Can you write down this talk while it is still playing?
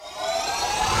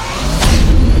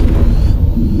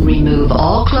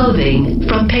all clothing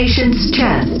from patient's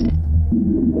chest.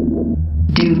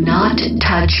 Do not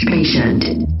touch patient.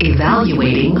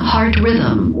 Evaluating heart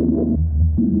rhythm.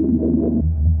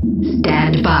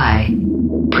 Stand by.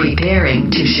 Preparing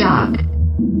to shock.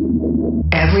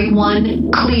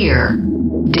 Everyone clear.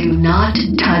 Do not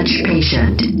touch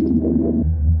patient.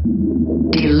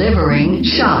 Delivering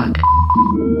shock.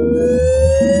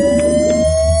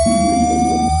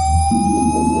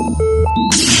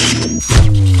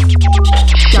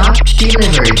 Shock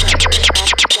delivered.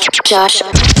 Josh.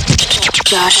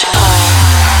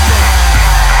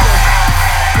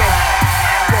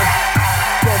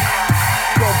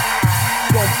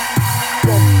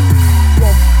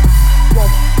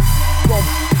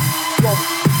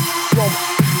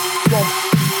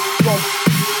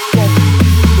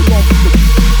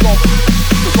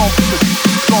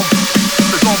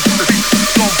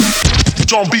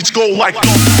 Drum beats go like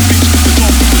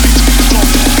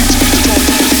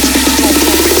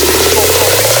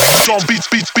drum beats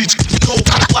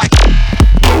go like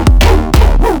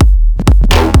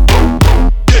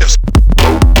this.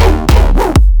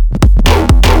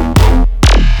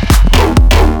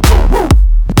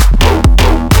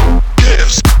 This.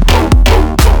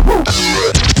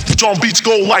 Drum beats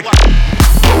go like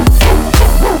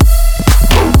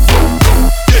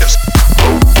this.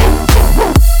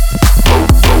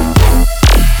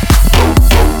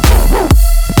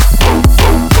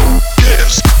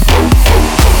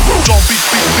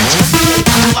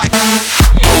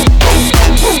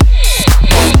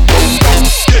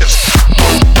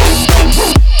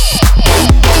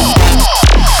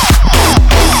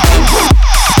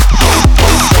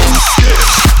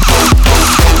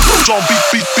 The drum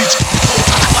beats go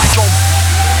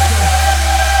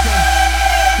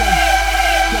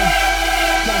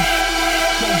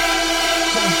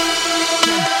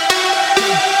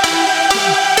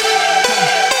like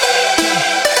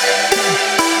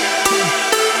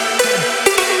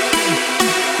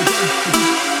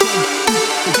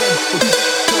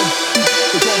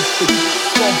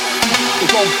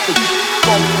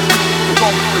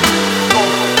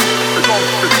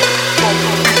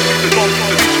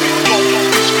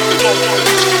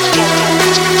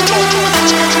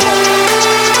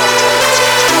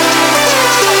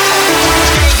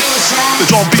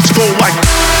drum beats go like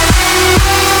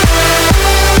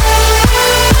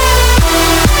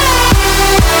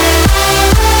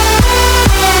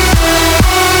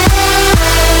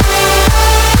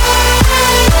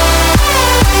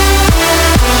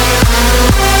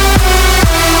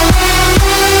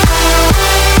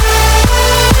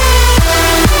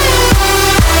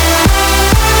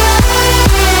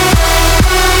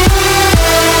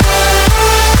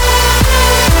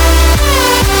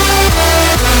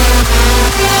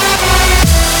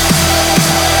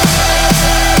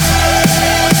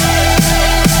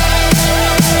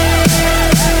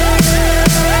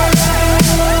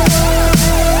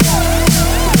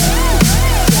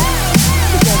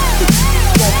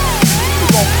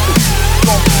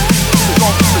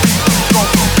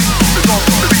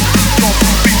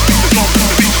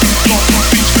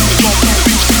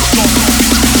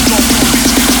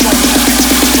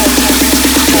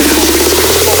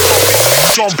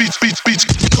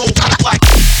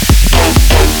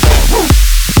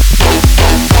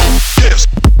this.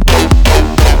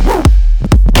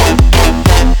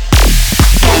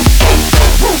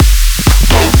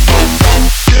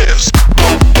 This.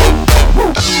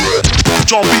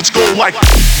 Drum beats go like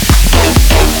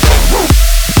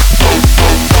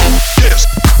this.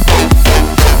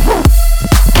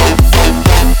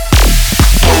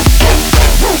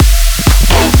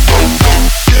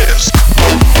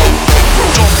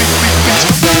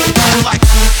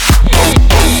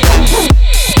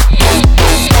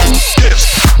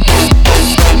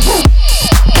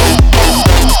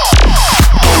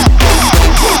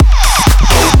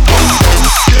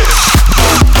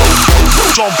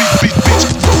 Drum beats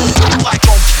like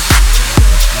drum.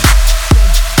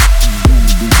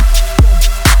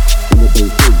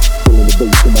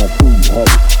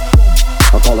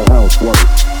 I call it housework,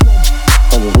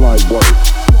 cause it's light work.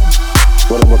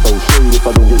 But I'ma throw shade if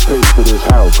I don't get paid for this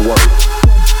housework.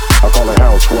 I call it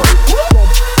housework,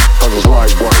 cause it's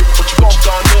light work.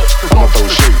 I'ma throw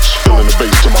shades, feeling the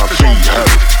bass to my feet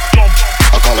hurt.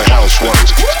 I call it housework,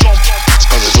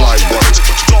 cause it's light work.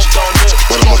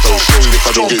 But I'ma throw shade if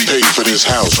I don't get paid for this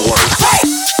housework.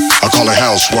 I call it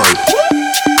housework,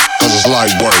 cause it's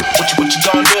light work.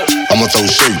 I'ma throw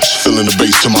shapes, feeling the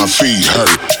bass to my feet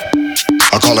hurt.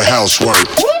 I call it housework,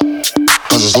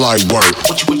 cause it's light work.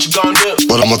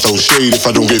 But I'ma throw shade if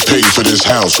I don't get paid for this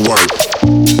housework.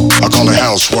 I call it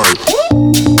housework,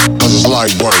 cause it's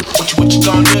light work. What you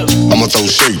gonna do? I'ma throw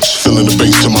shapes, feeling the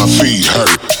bass till my feet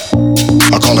hurt.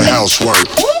 I call it housework,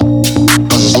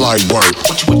 cause it's light work.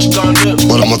 What you gonna do?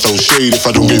 But I'ma throw shade if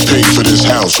I don't get paid for this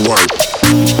housework.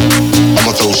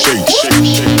 I'ma throw shapes.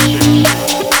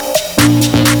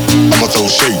 I'ma throw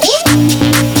shapes.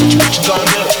 What you gonna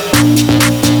do?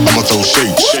 I'ma throw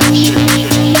shapes.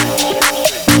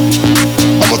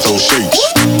 I'ma throw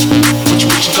shapes.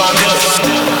 What you gonna do?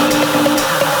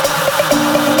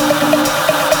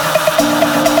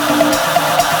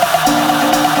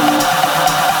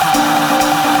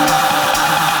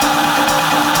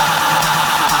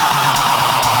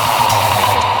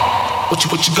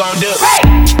 What you gonna do?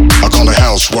 I call it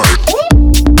housework,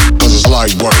 cause it's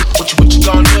light work. What you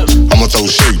gonna do? I'ma throw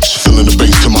shapes, feeling the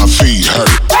bass till my feet hurt.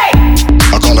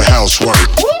 I call it housework,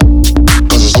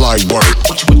 cause it's light work.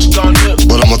 What you gonna do?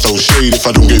 But I'ma throw shade if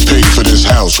I don't get paid for this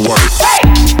housework.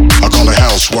 I call it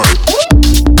housework,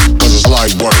 cause it's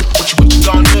light work. What you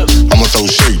gonna do? I'ma throw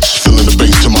shapes, feeling the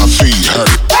bass till my feet hurt.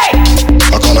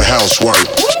 I call it housework,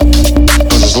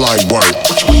 cause it's light work.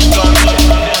 What you gonna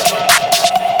do?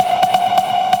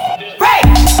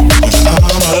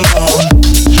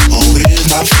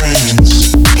 My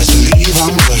friends, best believe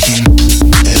I'm working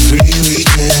every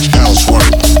weekend. Housework,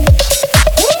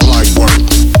 light work.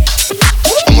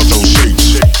 I'ma throw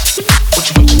shapes. What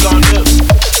you gonna do?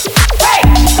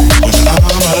 When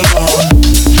I'm alone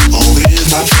or with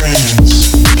my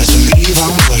friends, best believe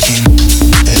I'm working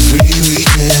every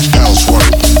weekend.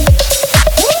 Housework,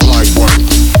 light work.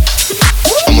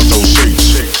 I'ma throw shapes.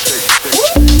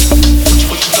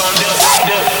 What you gonna do?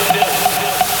 What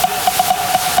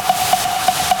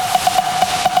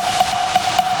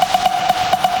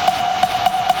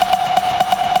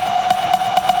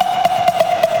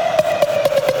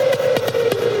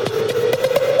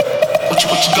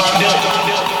you gonna do?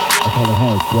 I call it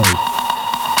housework,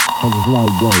 cause it's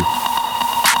light work.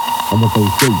 I'ma throw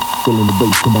shapes, feeling the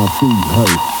bass till my feet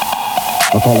hurt.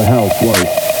 I call it housework,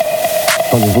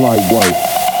 cause it's light work.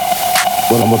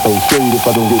 But I'ma throw shade if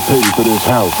I don't get paid for this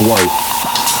housework.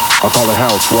 I call it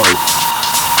housework,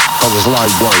 cause it's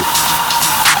light work.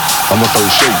 I'ma throw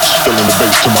shapes, feeling the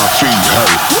bass till my feet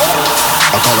hurt.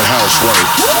 I call it housework,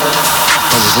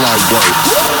 cause it's light work.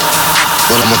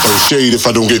 But I'ma throw shade if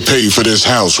I don't get paid for this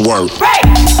housework.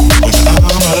 When I'm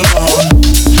alone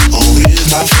or with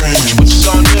my friends,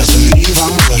 best believe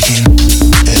I'm working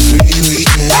every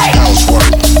weekend.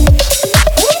 Housework,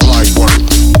 light work.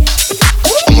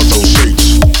 I'ma throw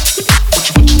shapes. What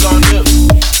you gonna do?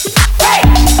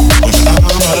 When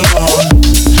I'm alone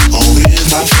or with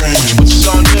my friends,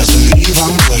 best believe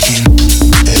I'm working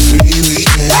every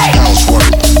weekend.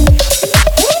 Housework,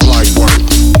 light work.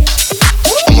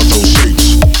 I'ma throw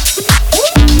shapes.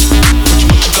 What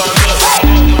you gonna do?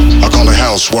 I call it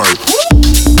housework,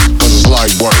 cause it's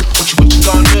light work. What you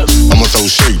gonna do? I'ma throw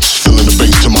shapes, feeling the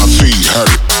bass till my feet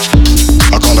hurt.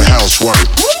 I call it housework,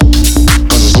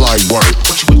 cause it's light work.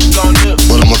 What you gonna do?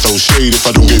 But I'ma throw shade if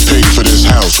I don't get paid for this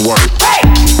housework.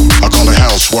 I call it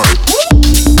housework,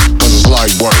 cause it's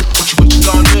light work. What you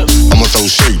gonna do? I'ma throw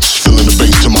shapes, feeling the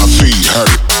bass till my feet hurt.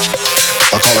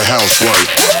 I call it housework,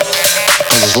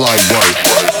 cause it's light work.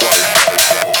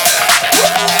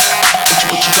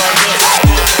 What you gonna do?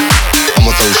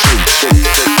 I'ma throw shapes.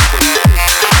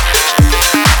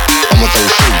 I'ma throw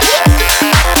shapes.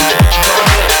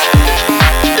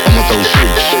 I'ma throw shapes. I'ma throw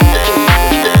shapes.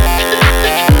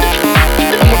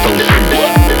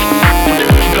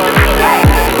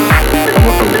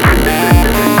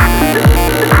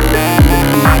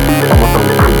 I'ma throw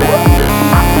shapes. I'ma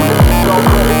throw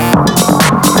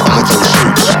shapes. I'ma throw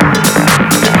shapes.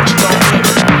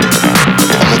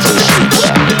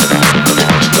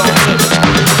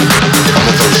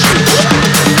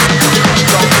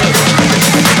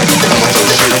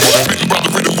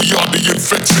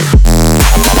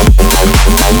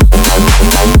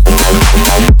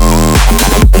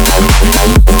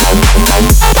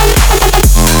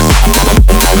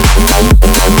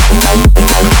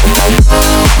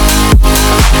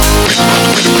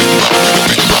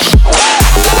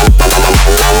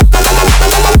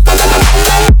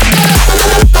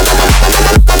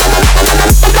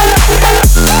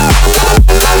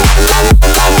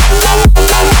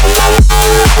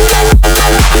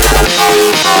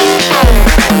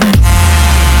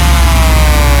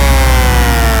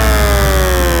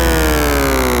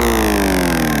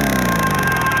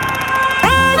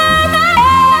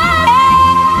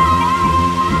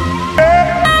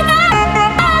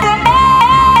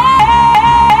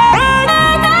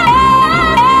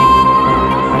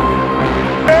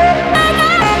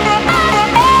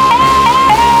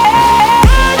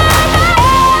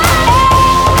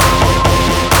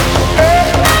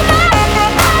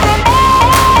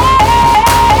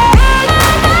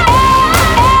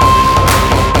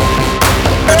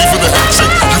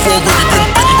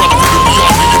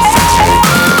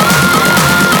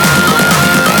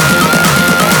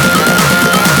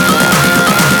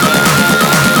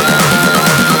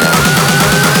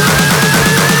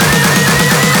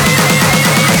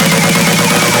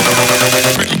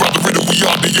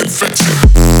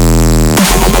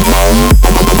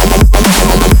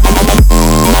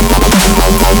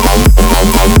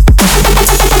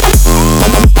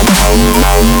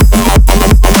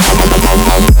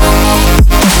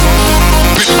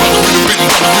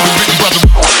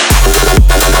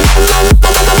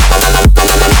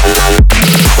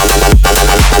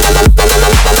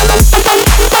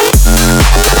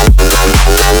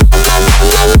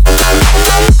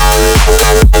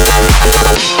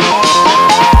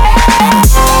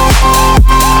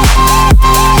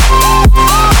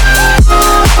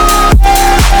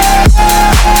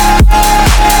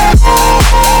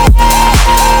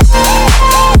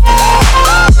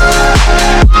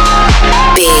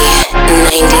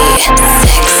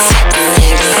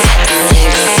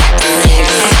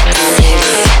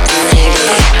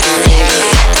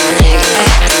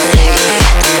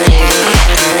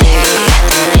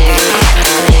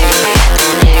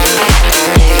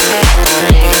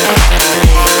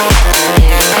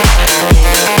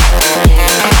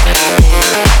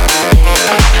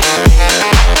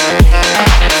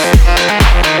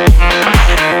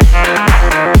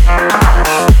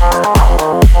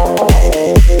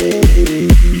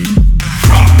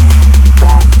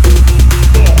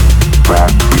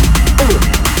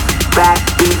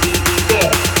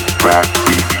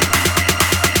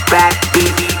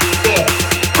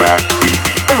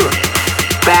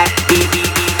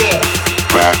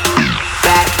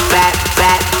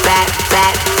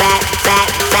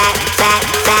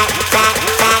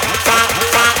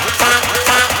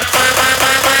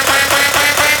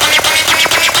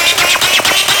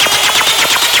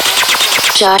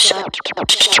 Josh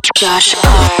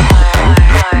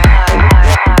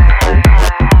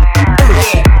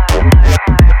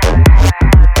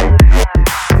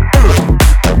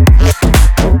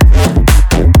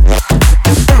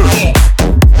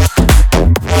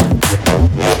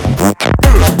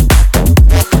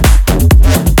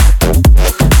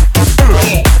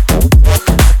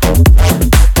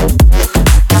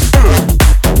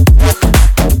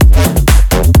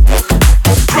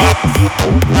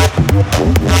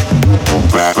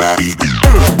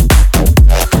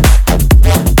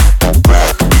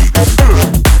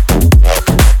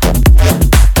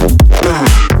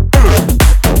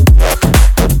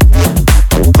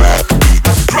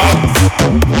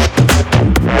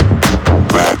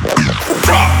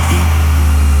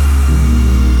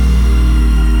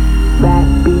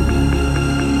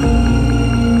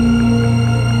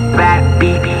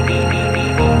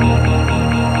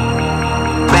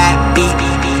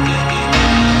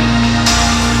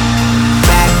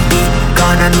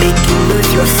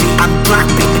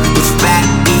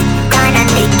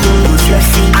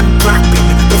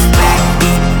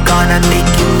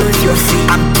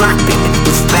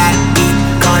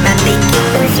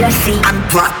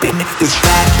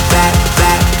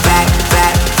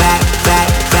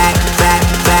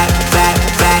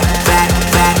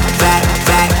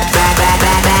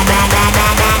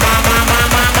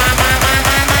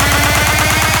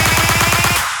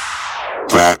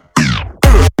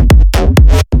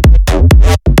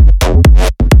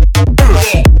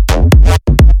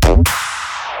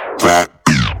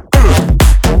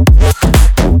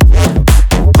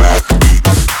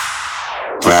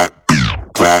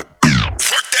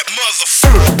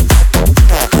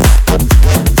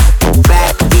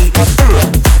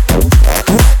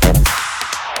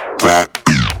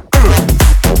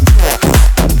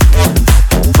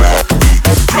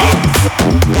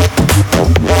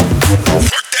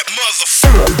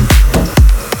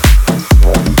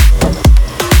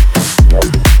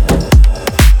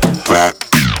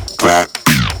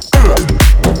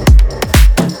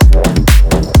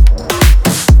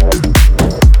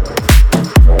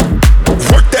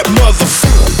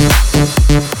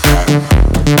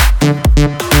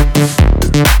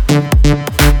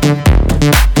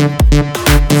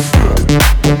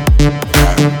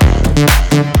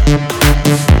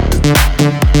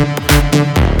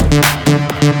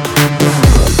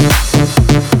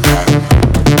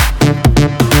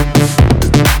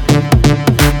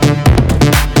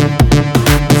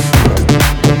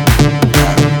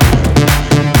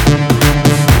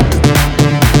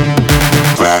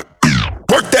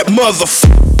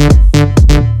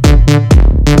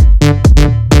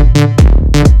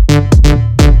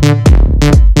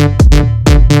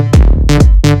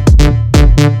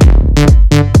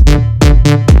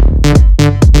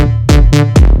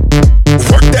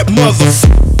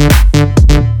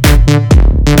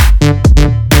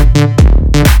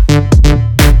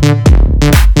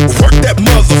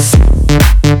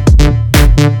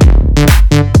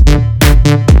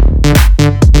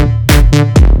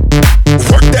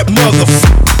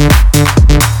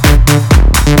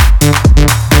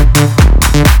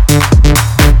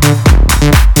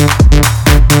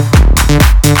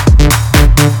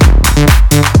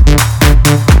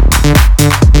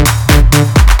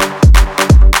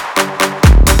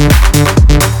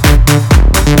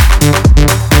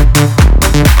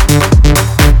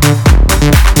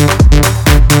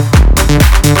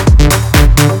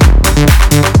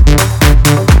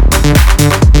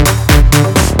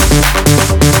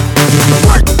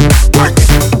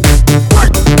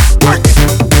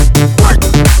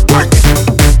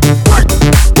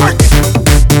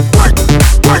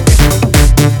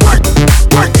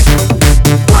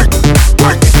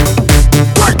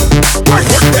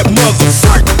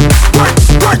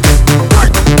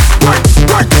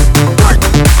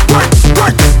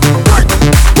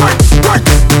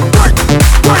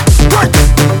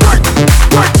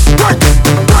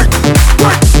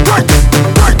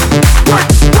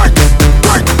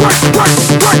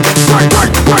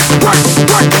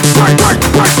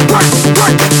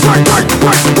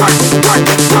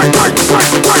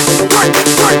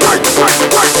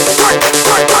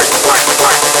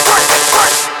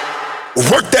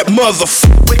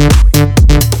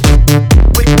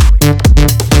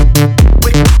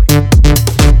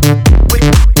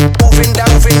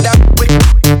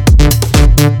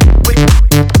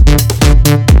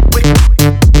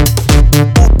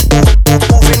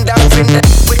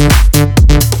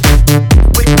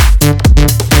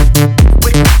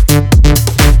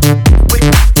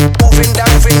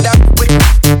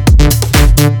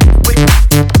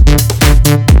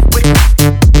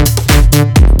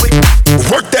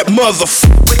motherfucker.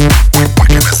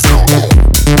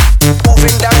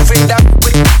 Moving down, moving down,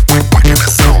 working the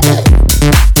soul.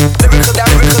 Lyrical down,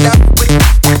 lyrical down,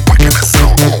 working the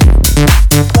soul.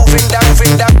 Moving down,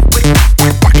 moving down,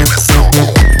 working the soul.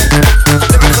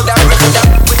 Lyrical down, lyrical down,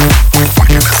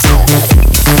 working the soul.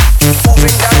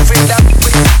 Moving down, moving down,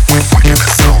 working the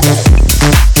soul.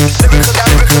 Lyrical down,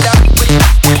 lyrical down,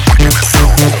 working the soul.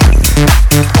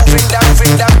 Moving down,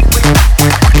 moving down,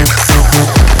 working the soul.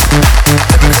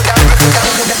 Lyrical down,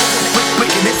 lyrical down,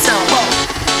 working it sound.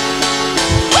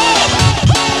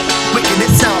 Wicked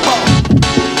it sound.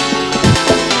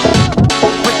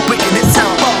 Wicked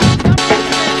it sound.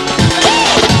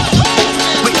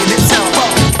 Wicked it sound. Wicked it sound.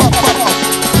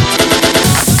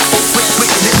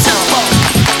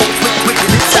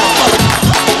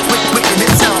 Wicked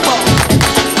it sound.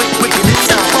 Wicked it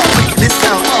sound. Wicked it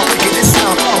sound. Wicked it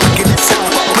sound. Wicked it sound.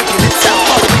 Wicked it sound.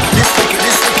 Wicked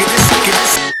it sound. Wicked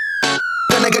this.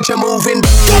 Gonna get you moving.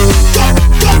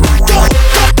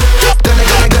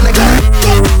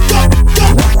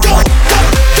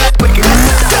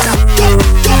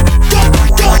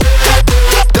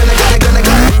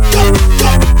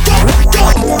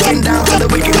 Moving down to the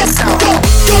wickedest sound.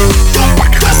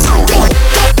 Wickedest sound.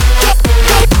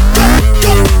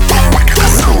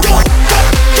 Wickedest sound.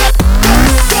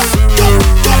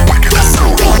 Wickedest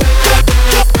sound.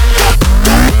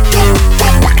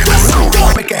 Wickedest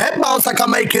sound. Make your head bounce like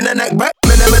I'm making a neck break.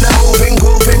 Minna moving,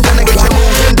 grooving, gonna get you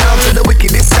moving down to the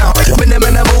wickedest sound. Minna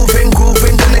moving,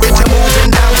 grooving, gonna get you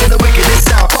moving down to the wickedest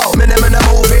sound. Minna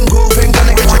moving, grooving,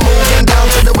 gonna get you moving down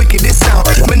to the wickedest sound.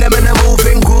 Minna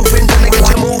moving, grooving, gonna get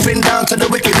you moving down to the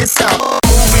wickedest sound.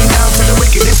 Moving down to the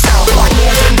wickedest sound.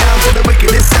 Moving down to the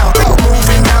wickedest sound.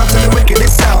 Moving down to the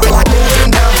wickedest sound.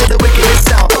 Moving down to the wickedest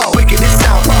sound. Wickedest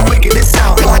sound. Wickedest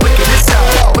sound. Wickedest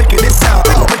sound. Wickedest sound.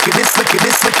 Wickedest,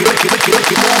 wickedest, wicked, wicked, wicked,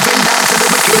 wicked. Moving down to the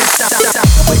wickedest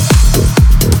sound.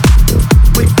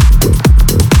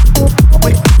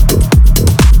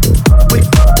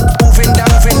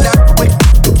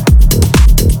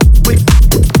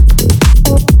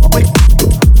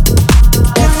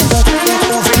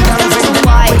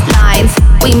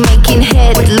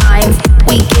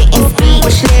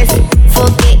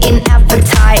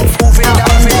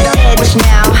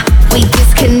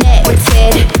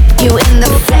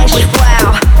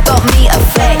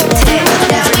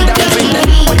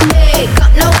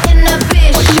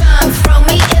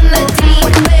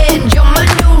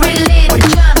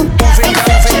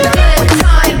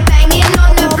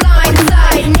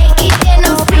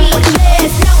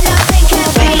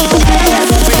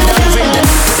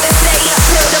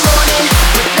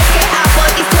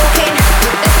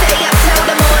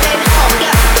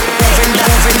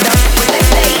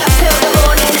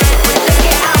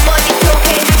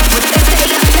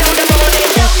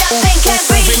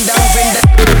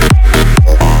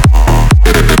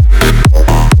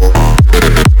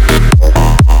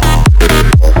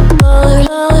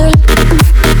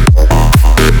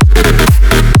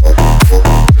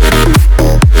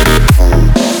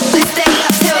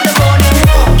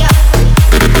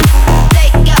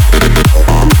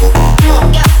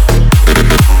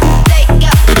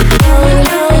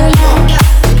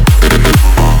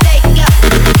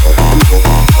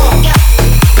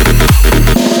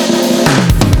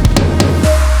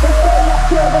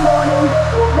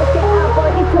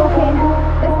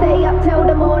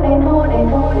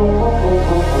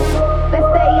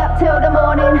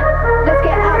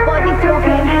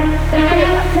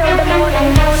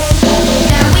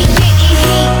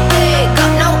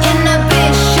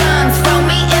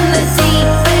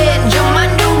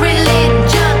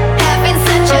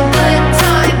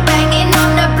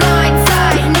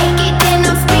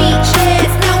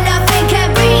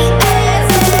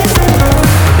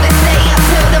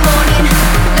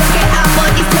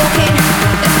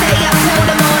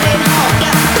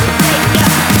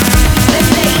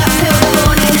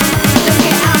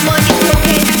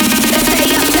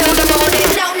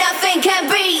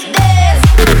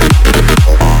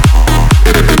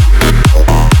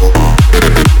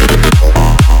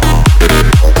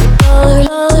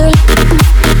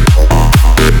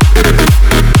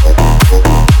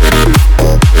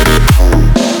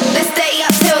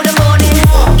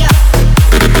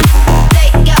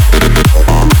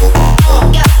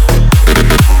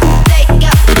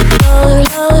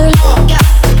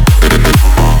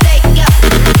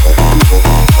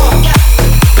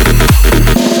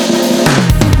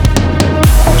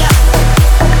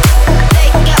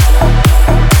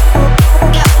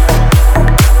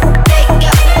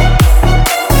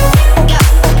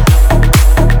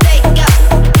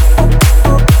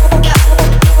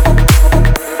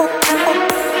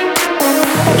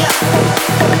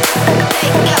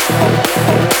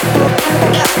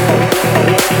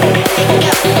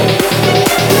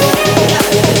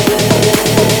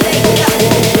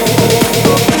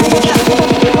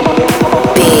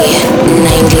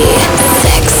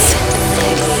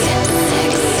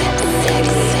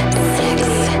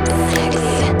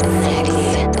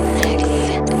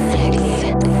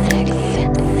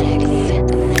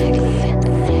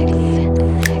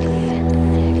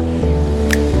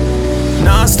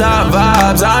 non-stop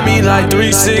vibes. I mean like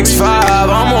 365.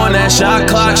 I'm on that shot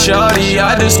clock, shorty.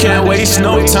 I just can't waste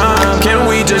no time. Can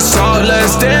we just talk?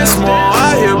 Let's dance more.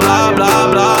 I hear blah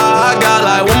blah blah. I got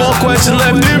like one more question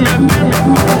left in me.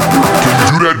 Can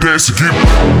you do that dance again?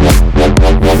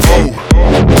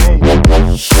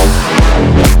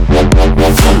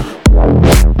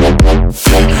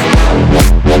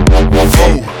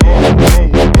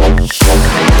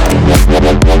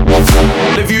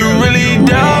 If you really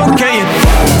down, can you?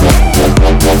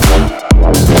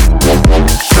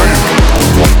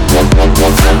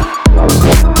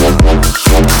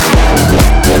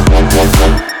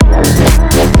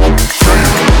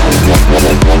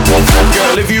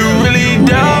 Girl, if you really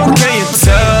down, can you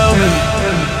tell me?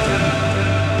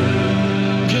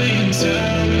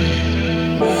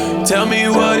 Tell me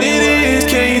what it is,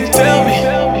 can you tell me?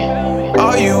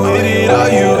 Are you with it, are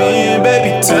you in,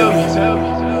 baby, tell me.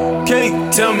 Can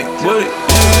you tell me what it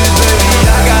is, baby?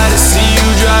 I gotta see you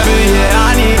driving, yeah,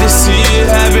 I need to see it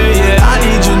happen, yeah. I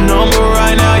need your number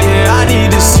right now, yeah, I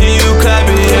need to see you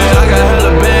clapping, yeah. I got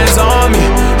hella bands on me,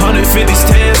 150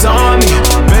 stands on me.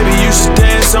 Baby, you should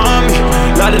dance on me,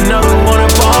 light another one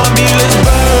upon me, let's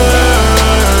burn,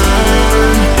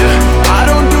 yeah. I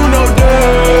don't do no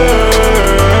dirt,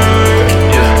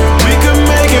 yeah. We can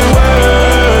make it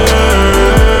work,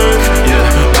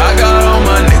 yeah. I got all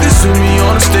my niggas with me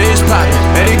on the stage poppin'.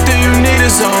 Anything you need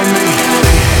is on me.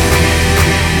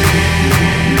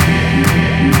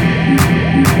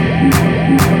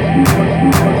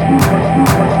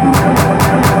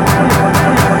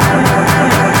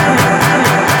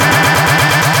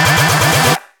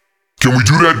 Can we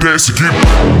do that dance again?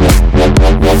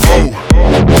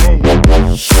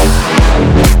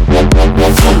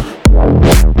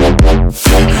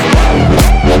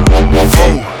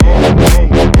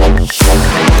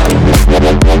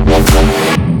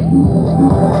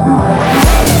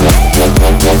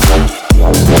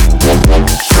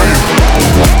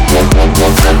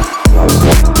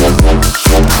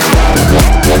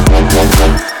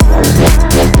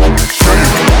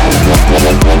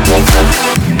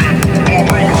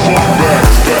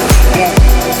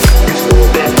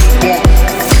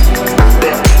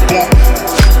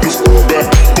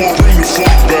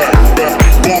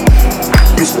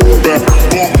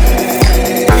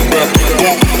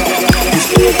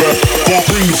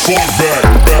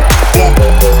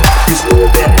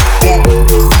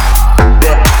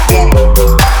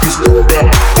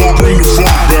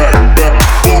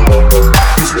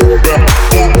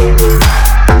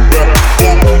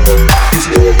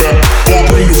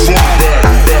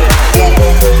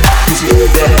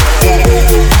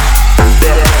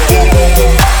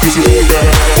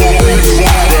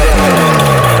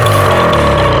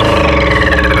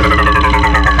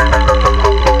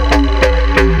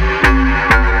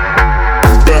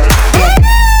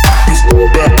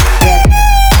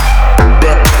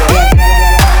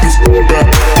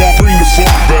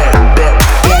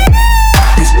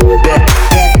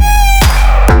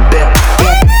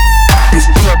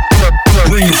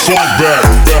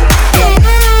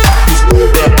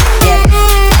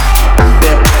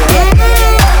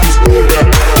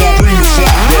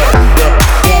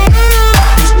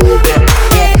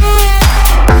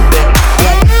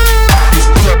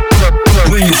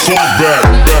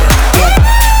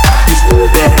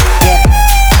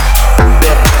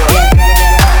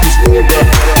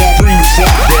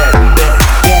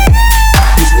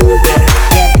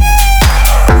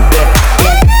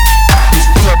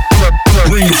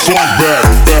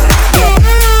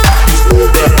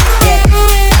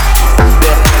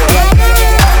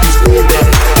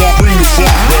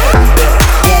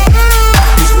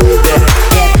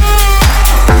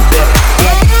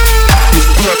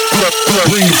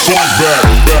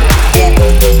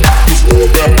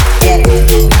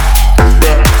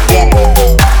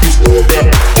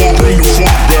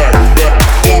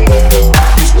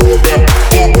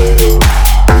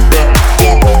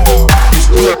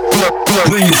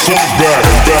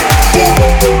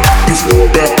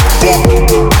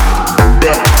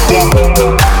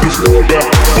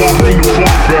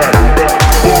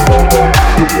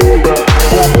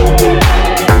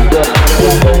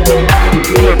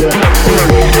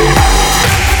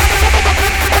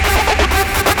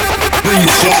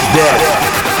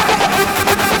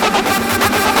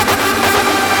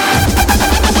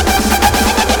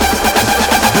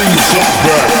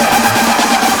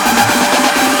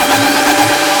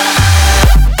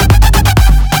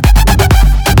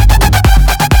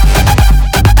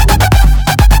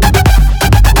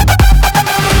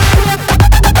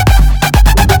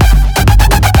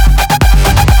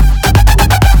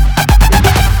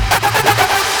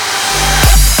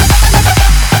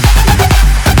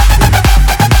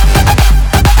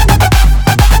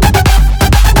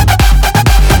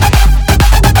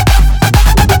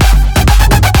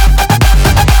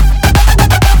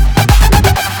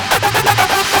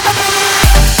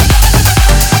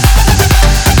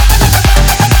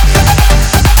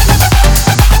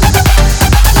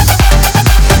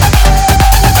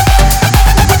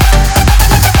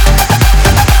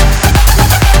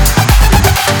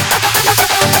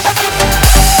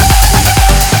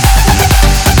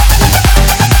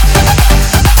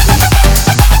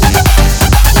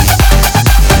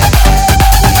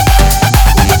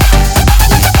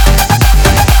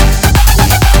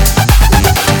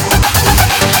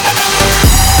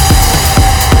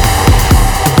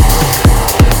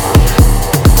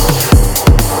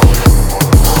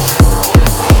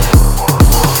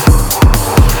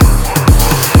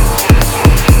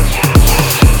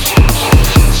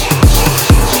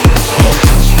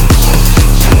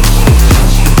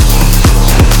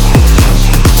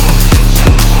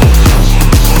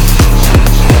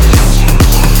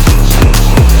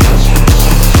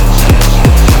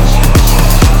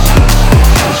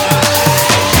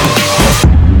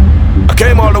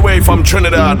 way from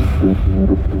Trinidad,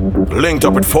 linked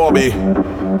up with 4B,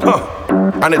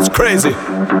 and it's crazy.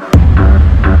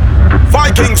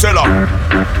 Viking Seller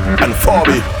and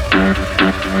 4B,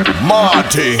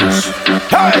 Martins.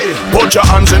 Hey, put your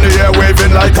hands in the air,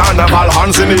 waving like carnival.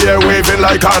 Hands in the air, waving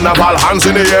like carnival. Hands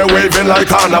in the air, waving like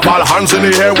carnival. Hands in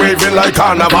the air, waving like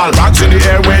carnival. Rags in the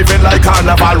air, waving like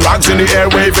carnival. Rags in the air,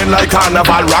 waving like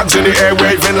carnival. Rags in the air,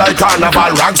 waving like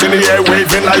carnival. Rags in the air,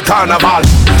 waving like carnival.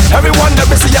 Everyone, let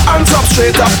me see your hands up,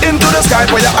 straight up into the sky.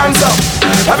 Put your hands up.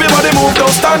 Everybody move,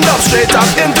 don't stand up, straight up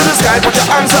into the sky. Put your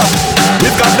hands up.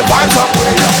 We've got the vibes up,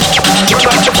 way up.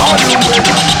 Turn up the volume, way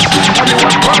up.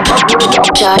 Everyone, pump up, way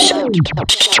up.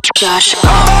 Josh.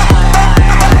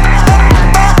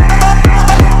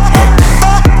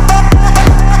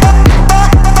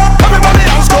 Everybody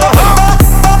else go up.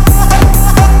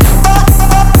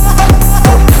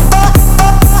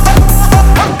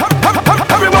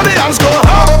 Everybody else go up.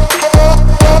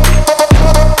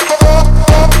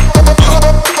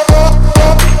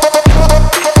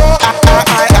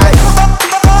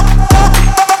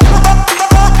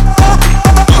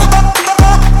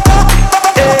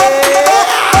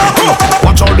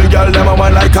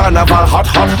 Carnival,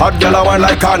 hot, girl I wine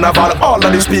like carnival. All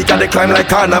of the speaker they climb like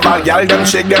carnival. Girl them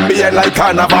shake them behind like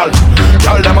carnival.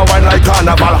 Girl them a wine like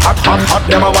carnival, hot,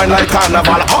 them a wine like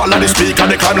carnival. All of the speaker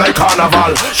they climb like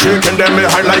carnival, shaking them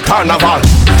behind like carnival.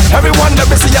 Everyone let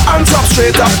me see your hands up,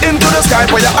 straight up into the sky.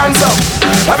 Put your hands up.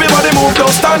 Everybody move,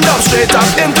 don't stand up, straight up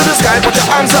into the sky. Put your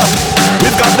hands up.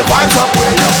 We've got the vibes up,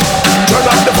 way up. Turn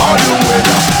up the volume, way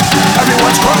up.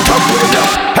 Everyone's crunk up, way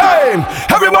up. Hey,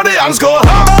 everybody hands go up.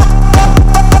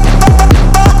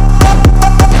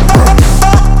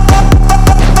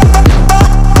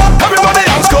 Everybody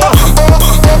else go home.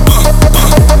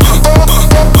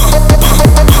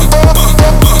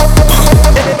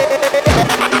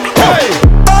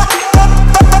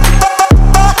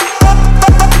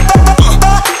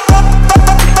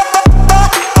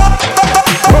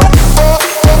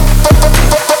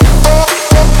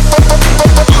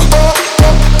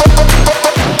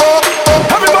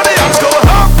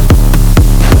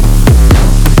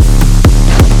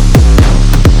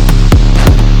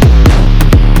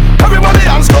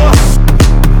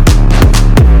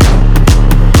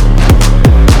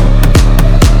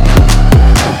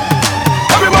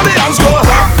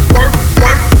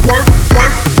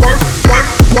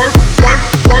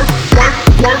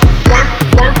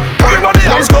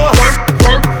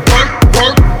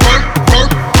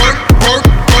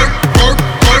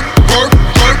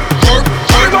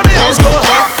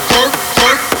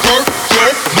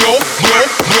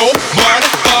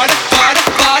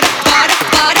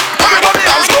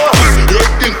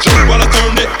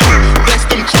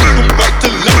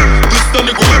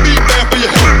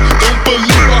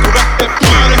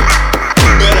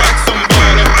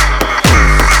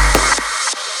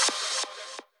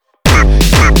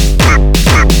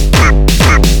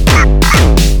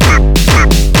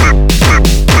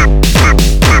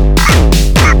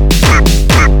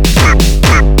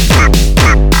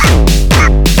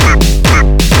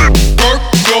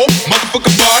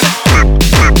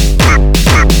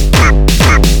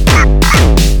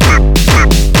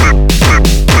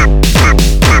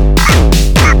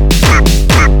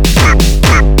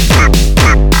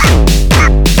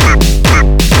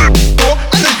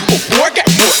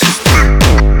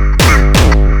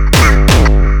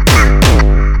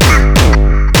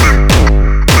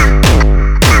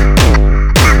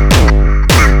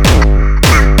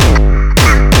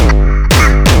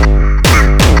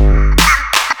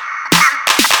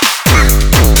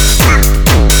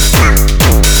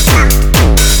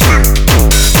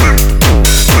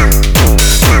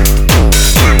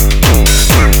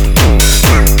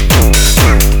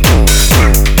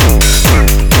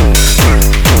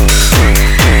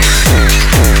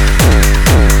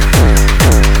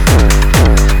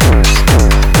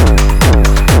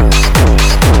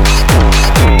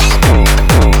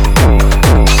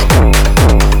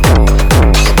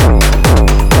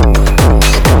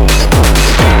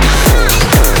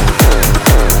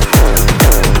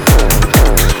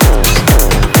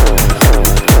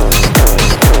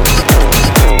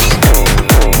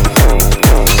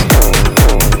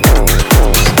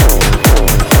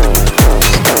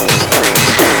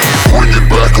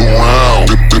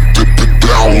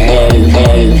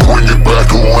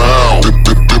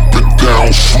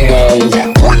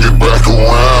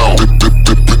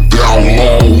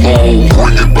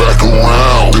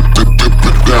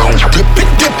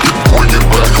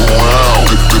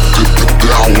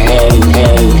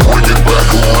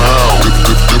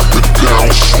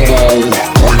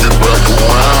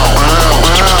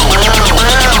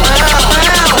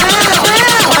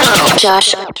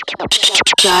 Josh.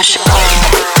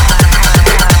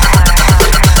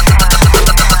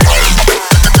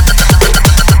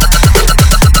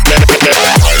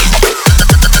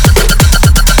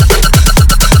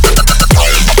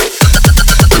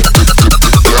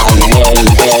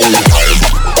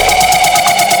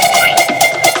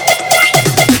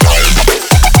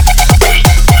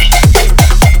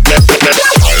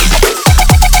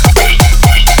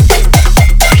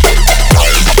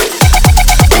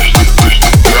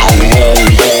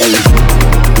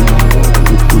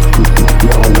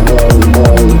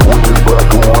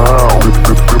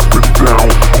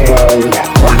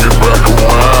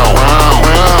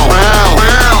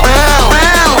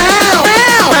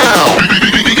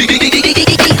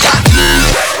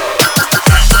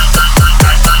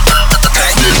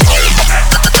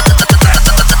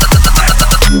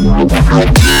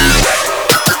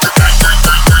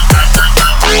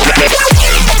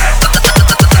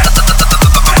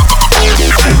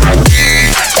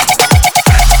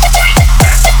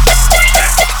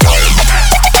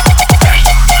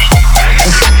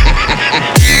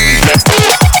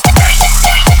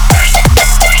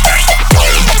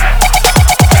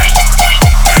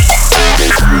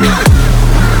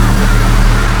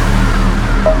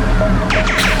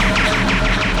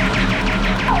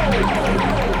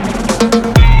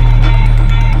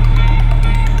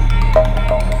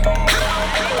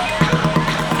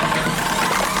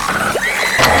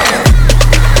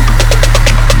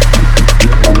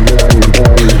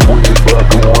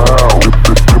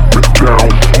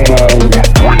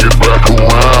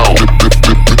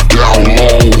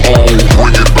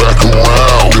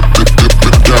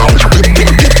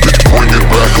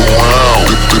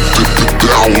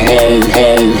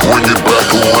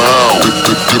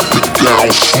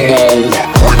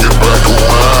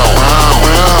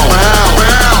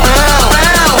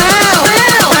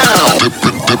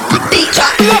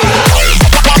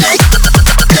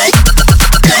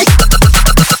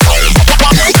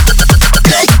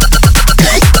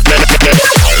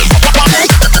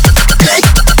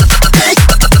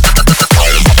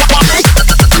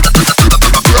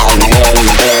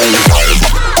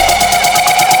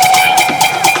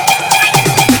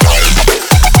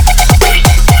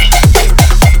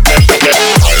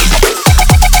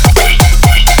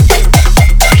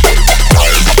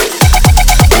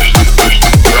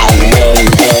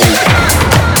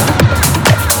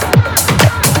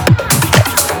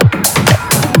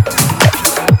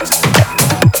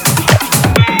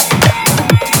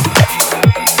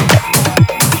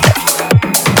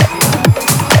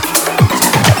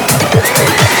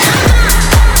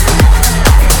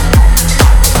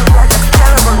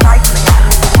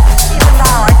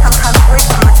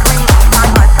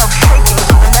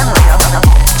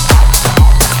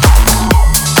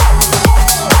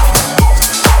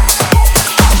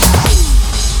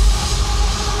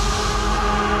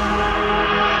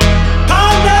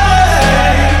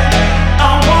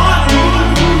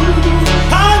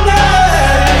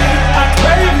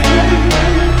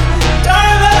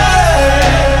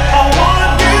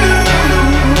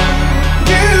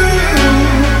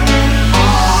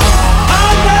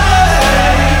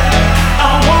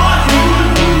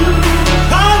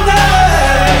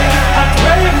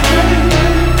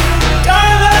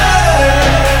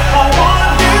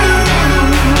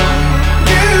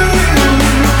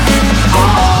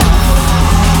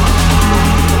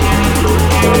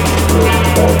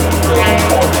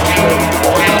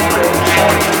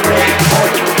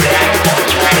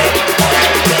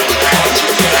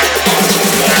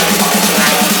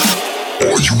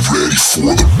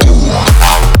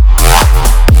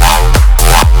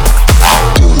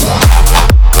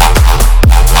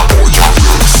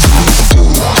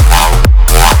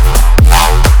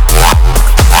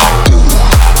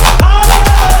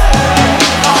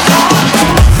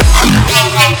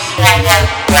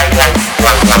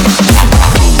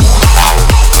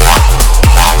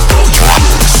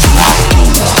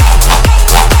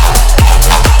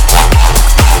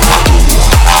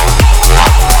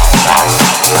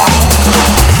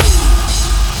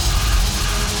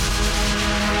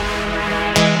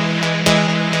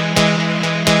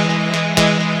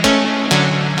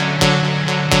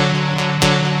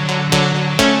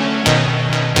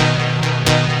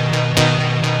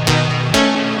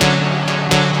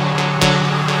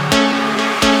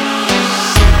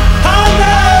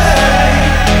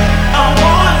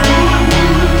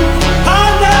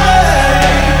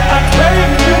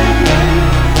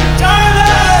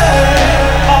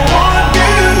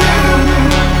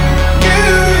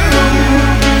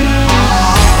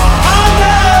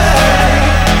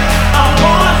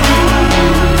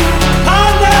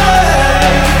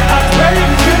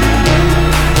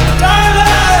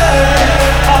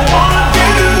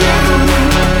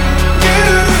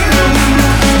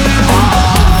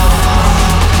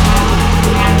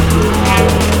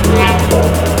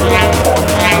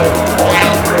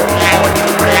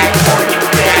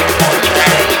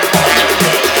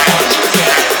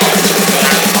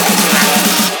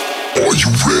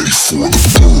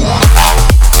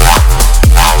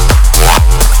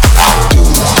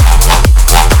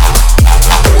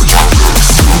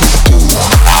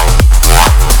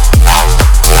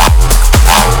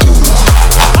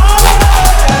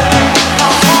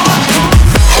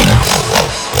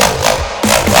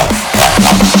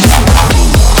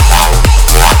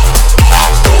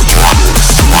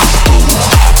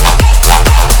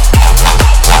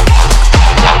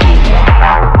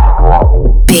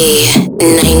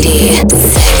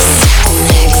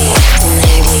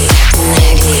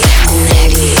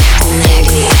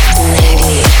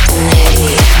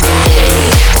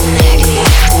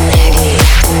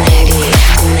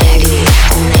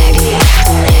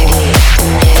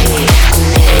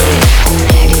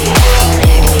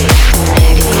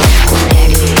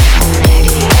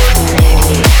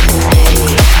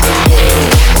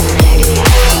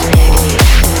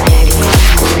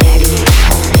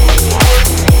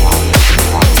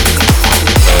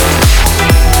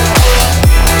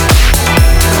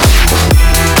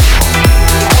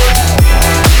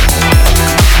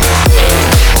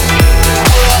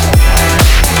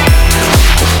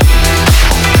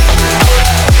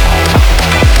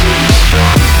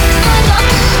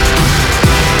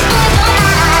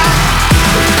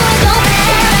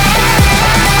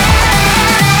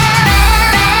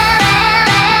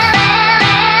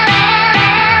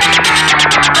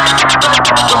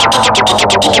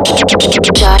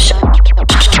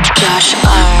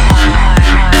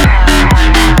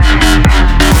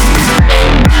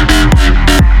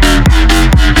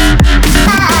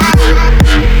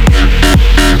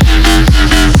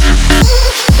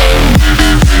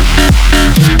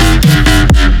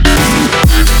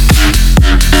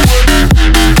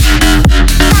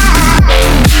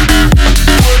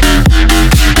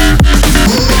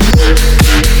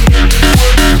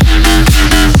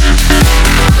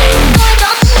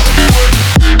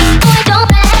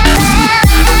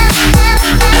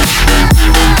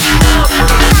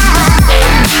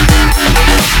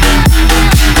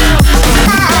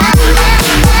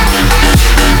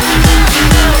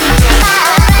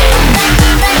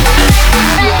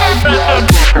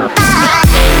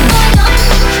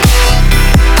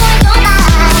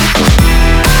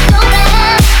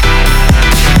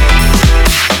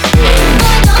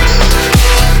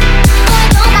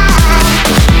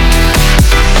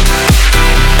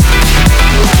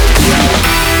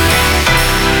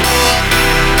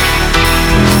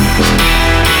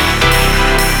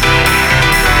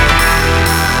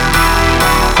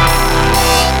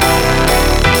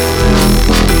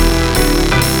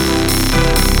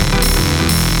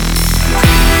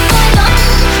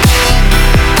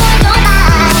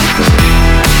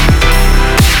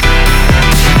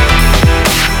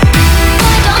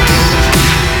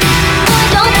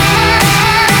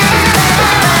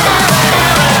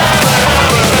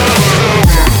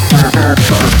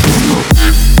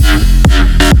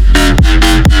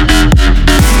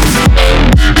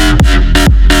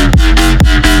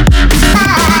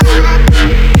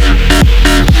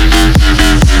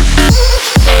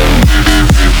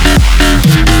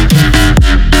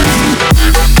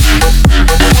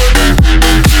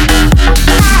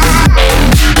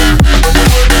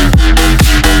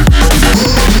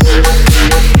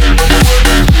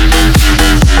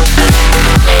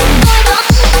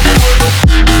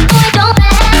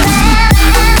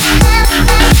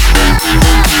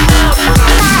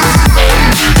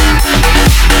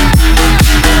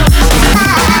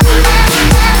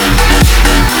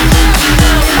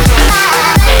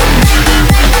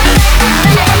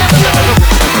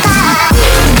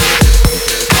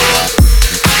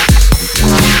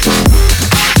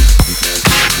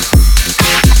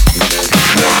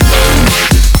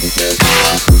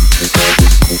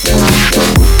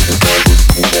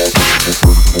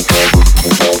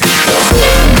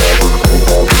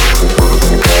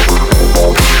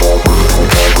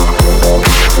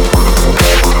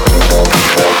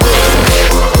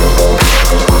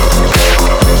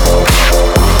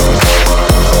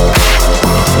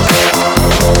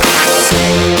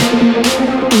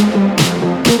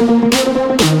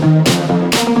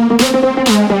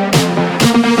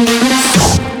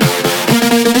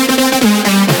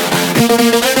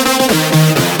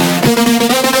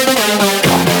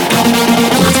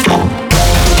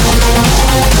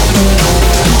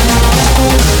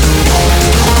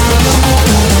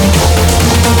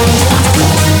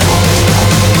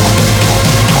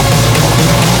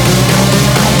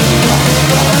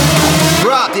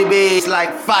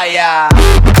 like fire.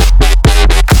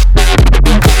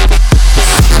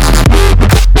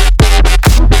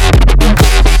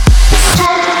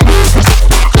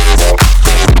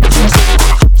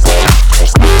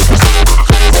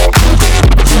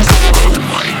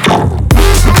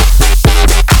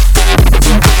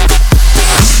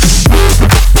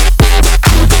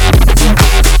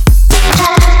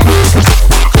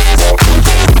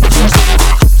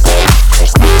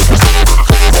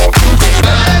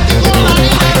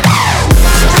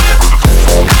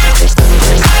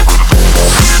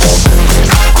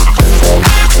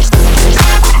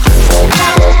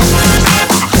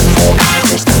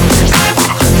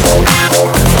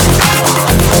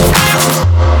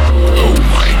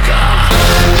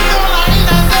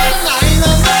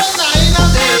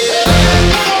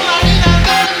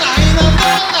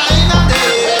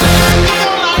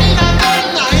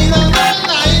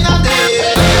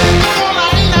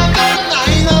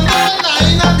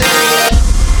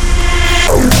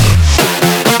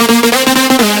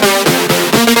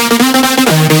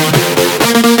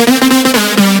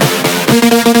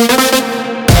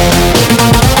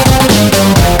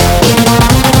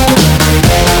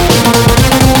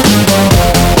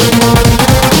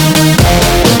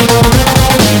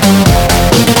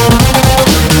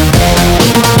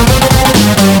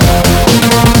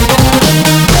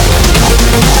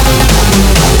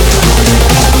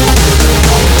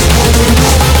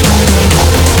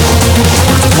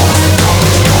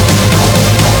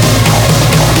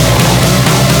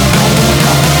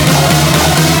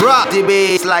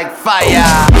 Like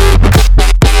fire.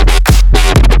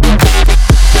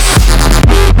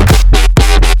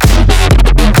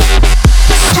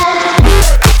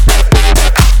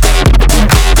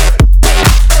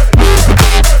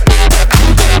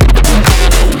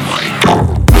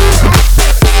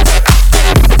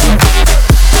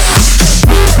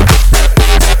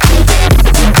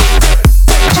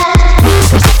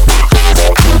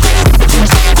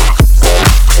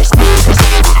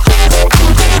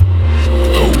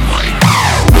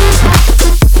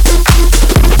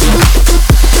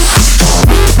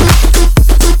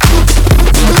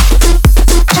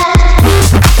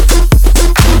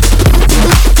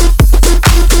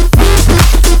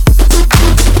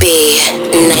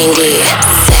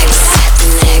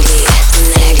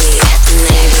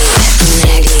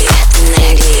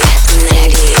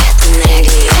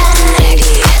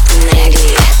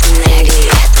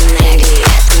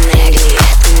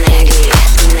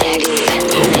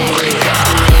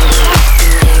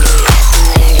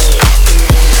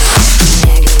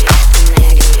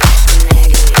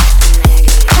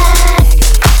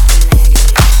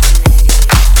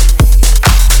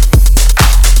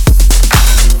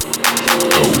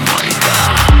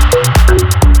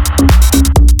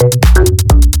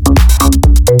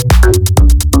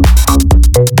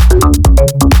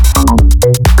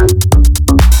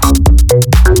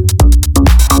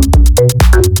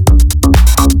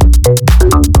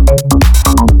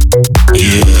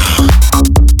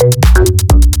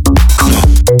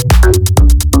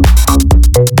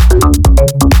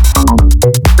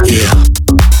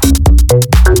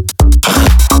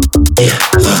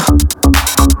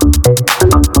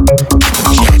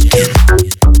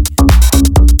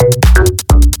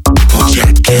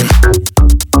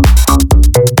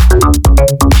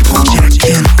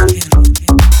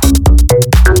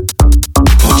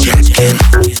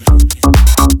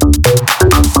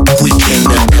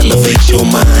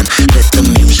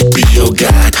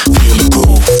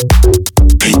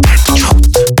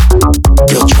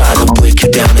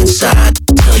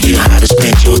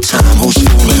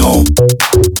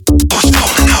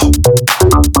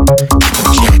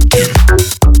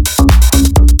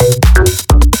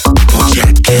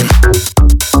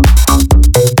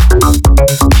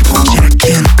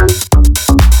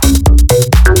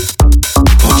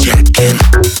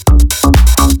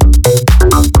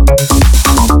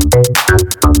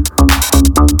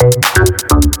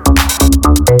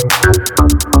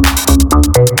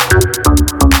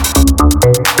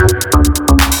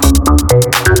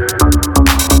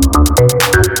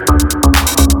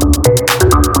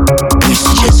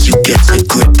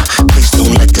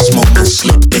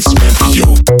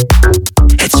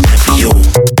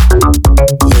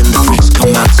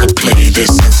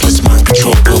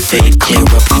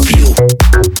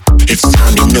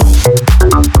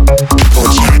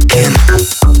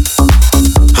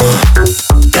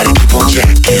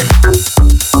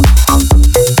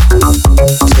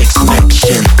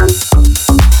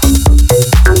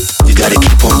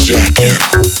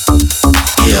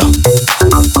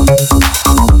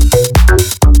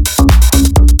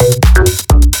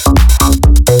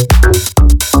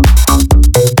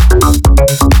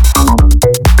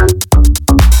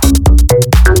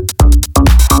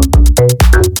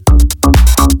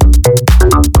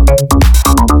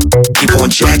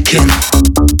 jacking,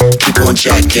 keep on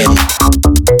jacking,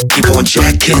 keep on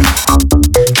jacking,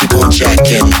 keep on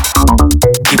jacking,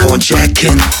 keep on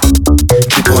jacking,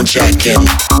 keep on jacking,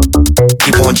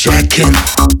 keep on jacking,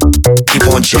 keep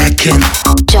on jacking.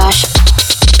 Josh.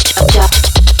 Josh.